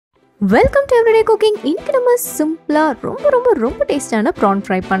Welcome to everyday cooking. இன்னைக்கு நம்ம சிம்பிளா ரொம்ப டேஸ்டான ப்ரான்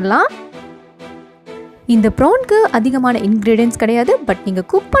ஃப்ரை பண்ணலாம். இந்த ப்ரான்க்கு அதிகமான இன்கிரீடியன்ஸ் கிடையாது, பட் நீங்கள்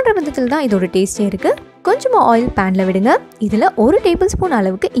குக் பண்ணுற விதத்தில் தான் இதோட டேஸ்டே இருக்குது. கொஞ்சமாக ஆயில் பேனில் விடுங்க. இதில் 1 டேபிள் ஸ்பூன்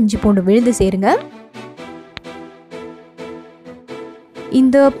அளவுக்கு இஞ்சி பூண்டு விழுது சேருங்க.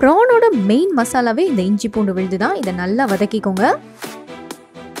 இந்த ப்ரானோட மெயின் மசாலாவே இந்த இஞ்சி பூண்டு விழுது தான். இதை நல்லா வதக்கிக்கோங்க.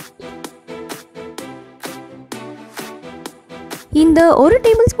 இந்த 1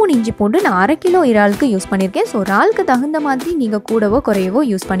 டேபிள் ஸ்பூன் இஞ்சி பூண்டு நான் 1/2 கிலோ இறாலுக்கு யூஸ் பண்ணியிருக்கேன். ஸோ இறாலுக்கு தகுந்த மாதிரி நீங்கள் கூடவோ குறையவோ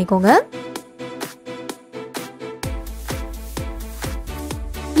யூஸ் பண்ணிக்கோங்க.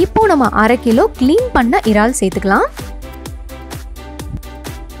 இப்போ நம்ம 1/2 கிலோ க்ளீன் பண்ண இறால் சேர்த்துக்கலாம்.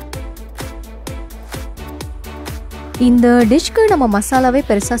 இந்த டிஷ்க்கு நம்ம மசாலாவே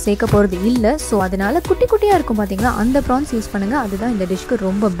பெருசாக சேர்க்க போகிறது இல்லை. ஸோ அதனால குட்டி குட்டியாக இருக்கும் பார்த்தீங்களா, அந்த ப்ரான்ஸ் யூஸ் பண்ணுங்கள். அதுதான் இந்த டிஷ்க்கு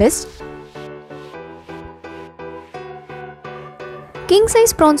ரொம்ப பெஸ்ட். கிங்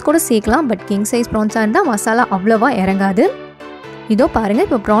சைஸ் ப்ரான்ஸ் கூட சேர்க்கலாம், பட் கிங் சைஸ் ப்ரான்ஸாக இருந்தால் மசாலா அவ்வளோவா இறங்காது. இதோ பாருங்கள்,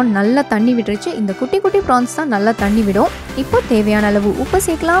 இப்போ ப்ரான் நல்லா தண்ணி விட்டுருச்சு. இந்த குட்டி குட்டி ப்ரான்ஸ் தான் நல்லா தண்ணி விடும். இப்போ தேவையான அளவு உப்பு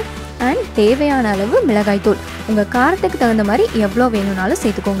சேர்க்கலாம் அண்ட் தேவையான அளவு மிளகாய்த்தூள். உங்கள் காரத்துக்கு தகுந்த மாதிரி எவ்வளோ வேணும்னாலும்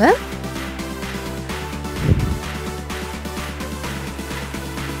சேர்த்துக்கோங்க.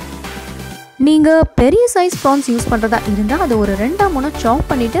 நீங்கள் பெரிய சைஸ் ப்ரான்ஸ் யூஸ் பண்ணுறதா இருந்தால் அதை ஒரு 2-3 சாப்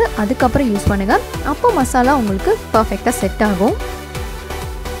பண்ணிவிட்டு அதுக்கப்புறம் யூஸ் பண்ணுங்கள். அப்போ மசாலா உங்களுக்கு பர்ஃபெக்டாக செட் ஆகும்.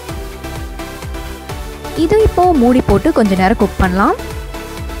 இது இப்போ மூடி போட்டு கொஞ்ச நேரம் குக் பண்ணலாம்.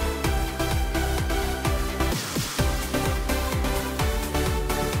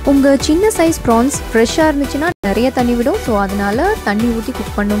 உங்கள் சின்ன சைஸ் ப்ரான்ஸ் ஃப்ரெஷ்ஷாக இருந்துச்சுன்னா நிறைய தண்ணி விடும். ஸோ அதனால் தண்ணி ஊற்றி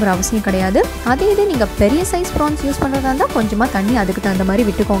குக் பண்ணுங்கிற அவசியம் கிடையாது. அதே இது நீங்கள் பெரிய சைஸ் ப்ரான்ஸ் யூஸ் பண்ணுறதா இருந்தால் கொஞ்சமாக தண்ணி அதுக்கு தகுந்த மாதிரி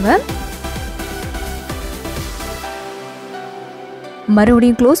விட்டுக்கோங்க.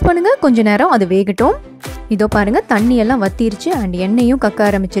 மறுபடியும் க்ளோஸ் பண்ணுங்கள். கொஞ்ச நேரம் அது வேகட்டும். இதோ பாருங்கள், தண்ணி எல்லாம் வத்திருச்சு அண்ட் எண்ணெயும் கக்க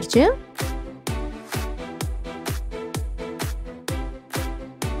ஆரம்பிச்சிருச்சு.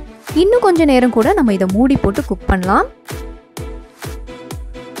 இன்னும் கொஞ்ச நேரம் கூட நம்ம இதை மூடி போட்டு குக் பண்ணலாம்.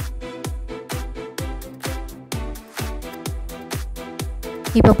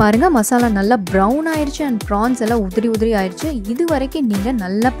 இப்போ பாருங்க, மசாலா நல்லா ப்ரௌன் ஆயிடுச்சு அண்ட் ப்ரான்ஸ் எல்லாம் உதிரி ஆயிடுச்சு. இது வரைக்கும் நீங்கள்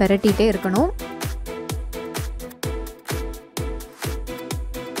நல்லா பெரட்டிகிட்டே இருக்கணும்.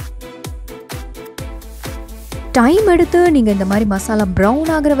 டைம் எடுத்து நீங்கள் இந்த மாதிரி மசாலா ப்ரௌன்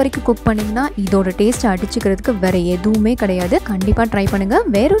ஆகிற வரைக்கும் குக் பண்ணிங்கன்னா இதோட டேஸ்ட்டை அடிச்சுக்கிறதுக்கு வேறு எதுவுமே கிடையாது. கண்டிப்பாக ட்ரை பண்ணுங்கள்.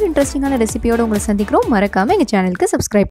 வேறொரு இன்ட்ரெஸ்டிங்கான ரெசிபியோடு உங்களை சந்திக்கிறோம். மறக்காமல் எங்கள் சேனலுக்கு சப்ஸ்கிரைப்